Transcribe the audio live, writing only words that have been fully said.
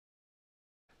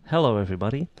Hello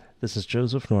everybody, this is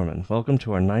Joseph Norman. Welcome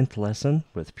to our 9th lesson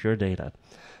with Pure Data.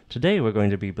 Today we're going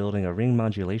to be building a ring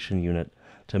modulation unit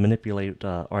to manipulate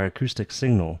our acoustic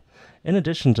signal. In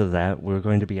addition to that, we're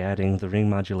going to be adding the ring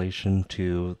modulation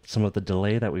to some of the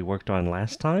delay that we worked on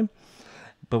last time,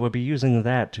 but we'll be using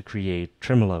that to create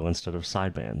tremolo instead of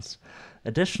sidebands.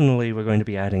 Additionally, we're going to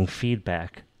be adding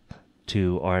feedback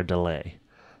to our delay.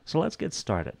 So let's get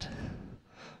started.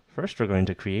 First, we're going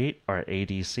to create our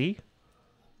ADC.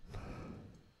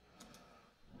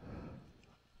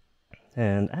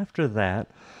 And after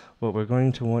that, what we're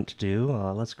going to want to do,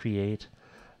 let's create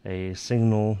a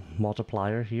signal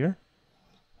multiplier here.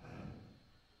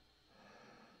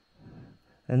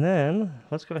 And then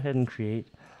let's go ahead and create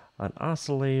an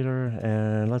oscillator,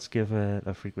 and let's give it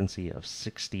a frequency of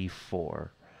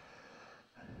 64.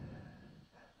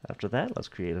 After that, let's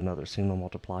create another signal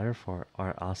multiplier for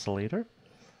our oscillator.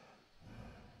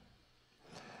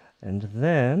 And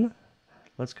then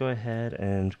let's go ahead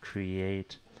and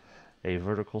create a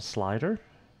vertical slider,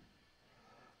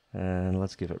 and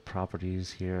let's give it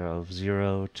properties here of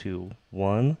 0 to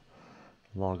 1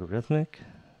 logarithmic.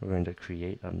 We're going to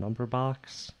create a number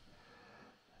box.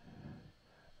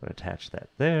 We'll attach that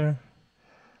there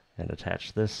and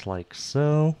attach this like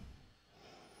so.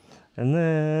 And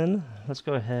then let's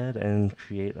go ahead and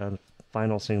create a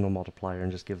final signal multiplier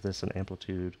and just give this an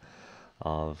amplitude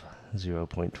of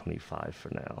 0.25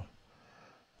 for now.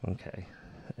 Okay.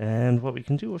 And what we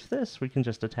can do with this, we can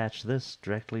just attach this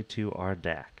directly to our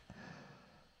DAC.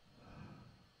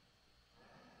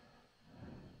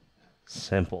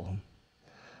 Simple.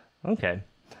 Okay,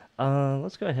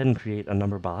 let's go ahead and create a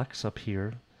number box up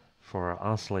here for our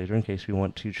oscillator in case we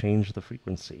want to change the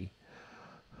frequency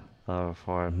for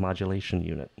our modulation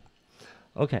unit.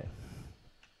 Okay,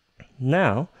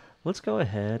 now let's go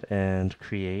ahead and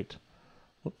create,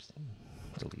 whoops,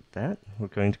 delete that. We're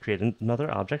going to create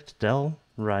another object, del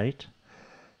right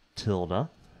tilde,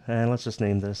 and let's just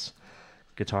name this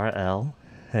guitar L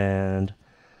and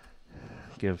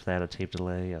give that a tape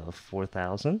delay of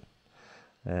 4000.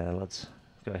 And let's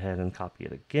go ahead and copy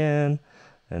it again,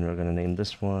 and we're going to name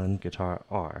this one guitar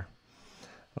R.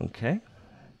 Okay,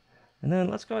 and then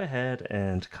let's go ahead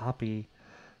and copy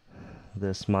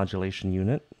this modulation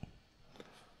unit,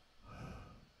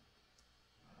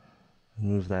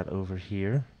 move that over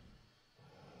here,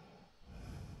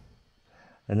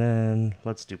 and then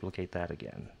let's duplicate that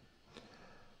again.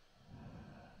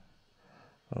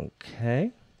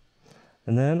 Okay,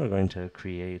 and then we're going to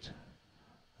create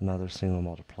another signal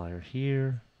multiplier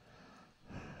here,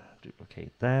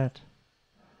 duplicate that.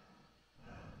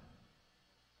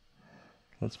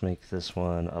 Let's make this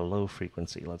one a low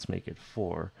frequency. Let's make it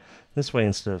 4. This way,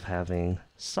 instead of having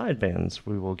sidebands,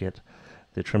 we will get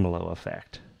the tremolo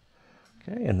effect.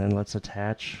 Okay, and then let's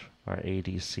attach our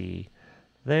ADC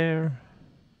there,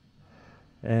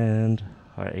 and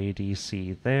our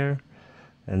ADC there,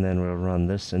 and then we'll run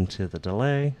this into the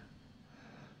delay.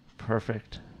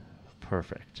 Perfect,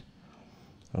 perfect.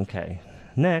 Okay,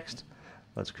 next,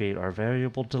 let's create our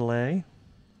variable delay,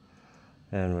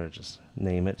 and we'll just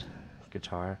name it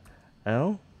guitar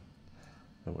L,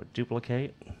 and we'll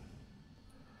duplicate,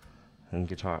 and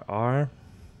guitar R.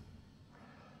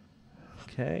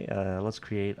 Okay, let's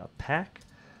create a pack,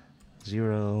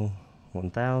 0,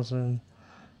 1000,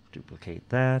 duplicate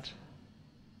that.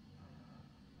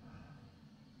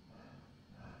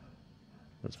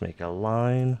 Let's make a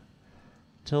line,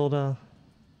 tilde,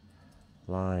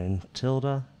 line,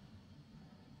 tilde.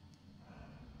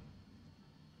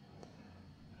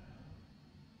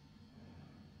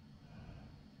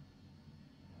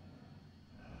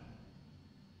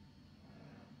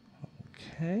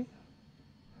 Okay.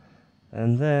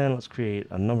 And then let's create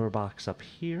a number box up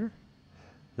here.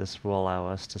 This will allow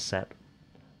us to set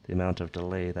the amount of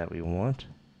delay that we want.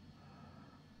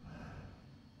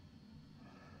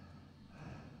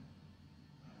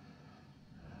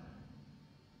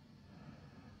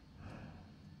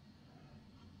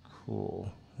 Cool.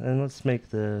 And let's make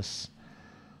this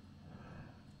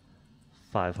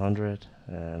 500,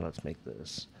 and let's make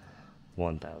this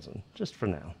 1000, just for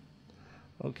now.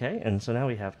 Okay, and so now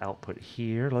we have output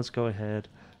here. Let's go ahead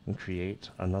and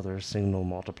create another signal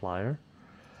multiplier.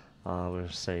 We'll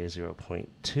say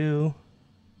 0.2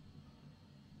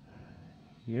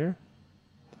 here.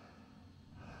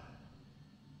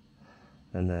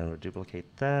 And then we'll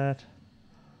duplicate that,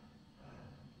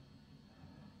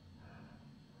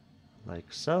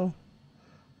 like so.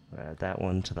 We'll add that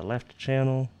one to the left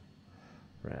channel.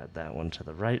 We'll add that one to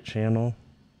the right channel.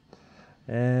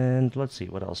 And let's see,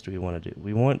 what else do we want to do?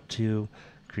 We want to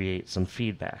create some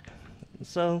feedback.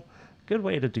 So, good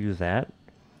way to do that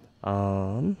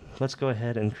Let's go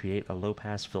ahead and create a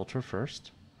low-pass filter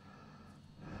first.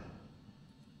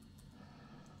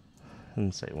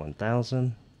 And say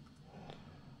 1000.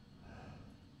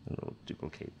 And we'll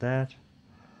duplicate that.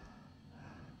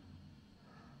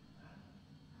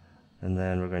 And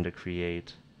then we're going to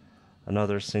create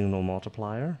another signal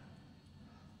multiplier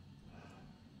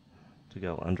to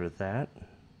go under that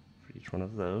for each one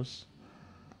of those.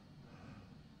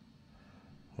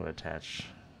 We'll attach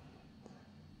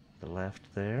the left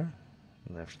there,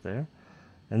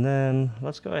 and then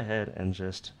let's go ahead and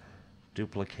just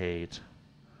duplicate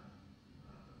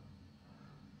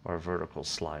our vertical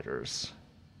sliders.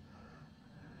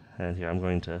 And here I'm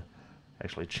going to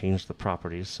actually change the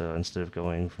properties, so instead of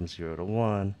going from 0 to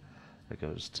 1, it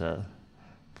goes to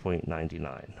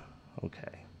 0.99.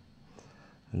 Okay.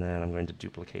 And then I'm going to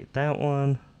duplicate that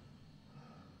one,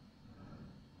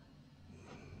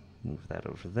 move that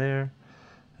over there,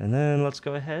 and then let's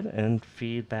go ahead and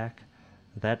feed back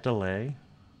that delay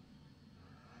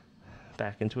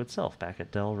back into itself, back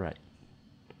at del right.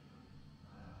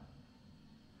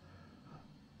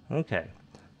 Okay,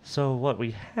 so what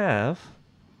we have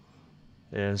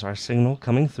is our signal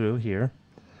coming through here,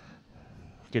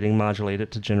 getting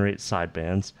modulated to generate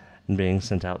sidebands and being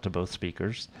sent out to both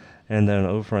speakers. And then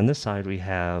over on this side we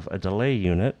have a delay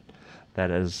unit that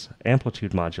is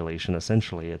amplitude modulation.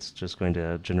 Essentially, it's just going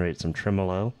to generate some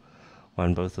tremolo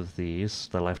on both of these,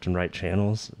 the left and right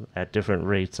channels, at different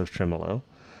rates of tremolo.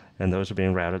 And those are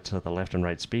being routed to the left and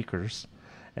right speakers.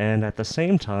 And at the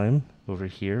same time, over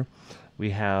here, we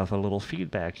have a little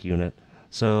feedback unit.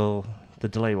 So the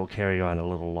delay will carry on a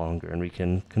little longer, and we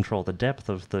can control the depth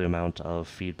of the amount of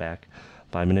feedback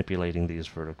by manipulating these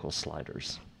vertical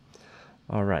sliders.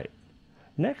 All right.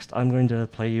 Next, I'm going to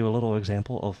play you a little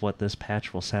example of what this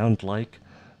patch will sound like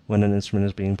when an instrument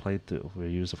is being played through. We'll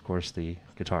use, of course, the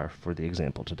guitar for the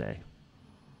example today.